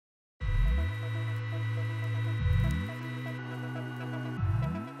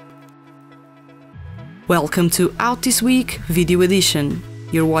Welcome to Out This Week Video Edition.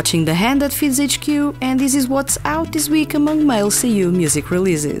 You're watching The Hand That Feeds HQ, and this is what's out this week among male seiyuu music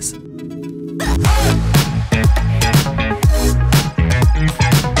releases.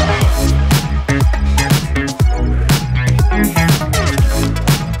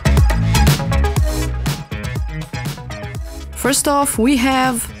 First off, we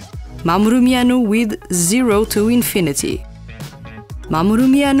have Mamoru Miyano with Zero to Infinity. Mamoru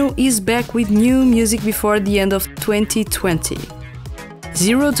Miyano is back with new music before the end of 2020.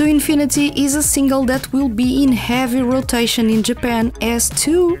 Zero to Infinity is a single that will be in heavy rotation in Japan, as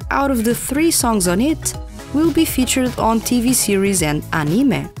 2 out of the 3 songs on it will be featured on TV series and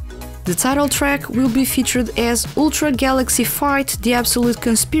anime. The title track will be featured as Ultra Galaxy Fight: The Absolute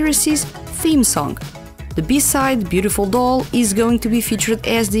Conspiracy's theme song. The B-side, Beautiful Doll, is going to be featured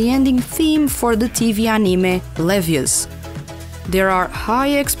as the ending theme for the TV anime Levius. There are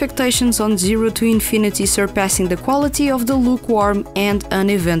high expectations on Zero to Infinity, surpassing the quality of the lukewarm and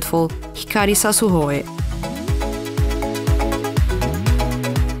uneventful Hikari Sasuhoe.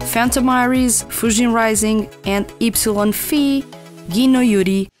 Phantom Iris, Fujin RIZING, and εpsilonΦ, Gi no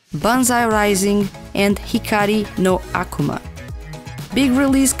Yuri, Banzai Rising, and Hikari no Akuma. Big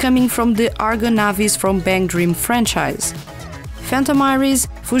release coming from the Argonavis from Bang Dream franchise. Phantom Iris,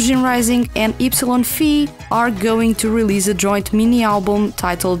 Fujin RIZING, and εpsilonΦ are going to release a joint mini-album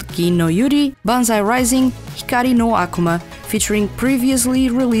titled Gi no Yuri, Banzai Rising, Hikari no Akuma, featuring previously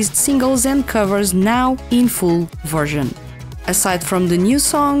released singles and covers now in full version. Aside from the new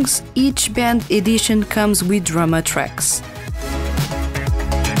songs, each band edition comes with drama tracks.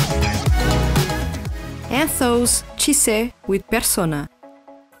 Anthos, Chise with Persona.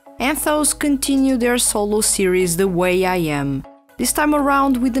 Anthos continue their solo series The Way I Am, this time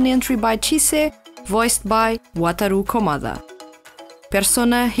around with an entry by Chise, voiced by Wataru Komada.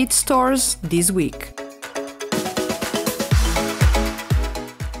 Persona hit stores this week.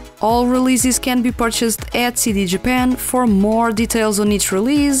 All releases can be purchased at CD Japan. For more details on each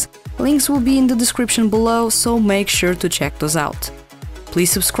release, links will be in the description below, so make sure to check those out. Please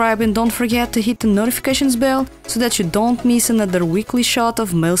subscribe and don't forget to hit the notifications bell so that you don't miss another weekly shot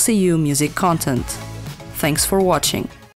of male seiyuu music content. Thanks for watching.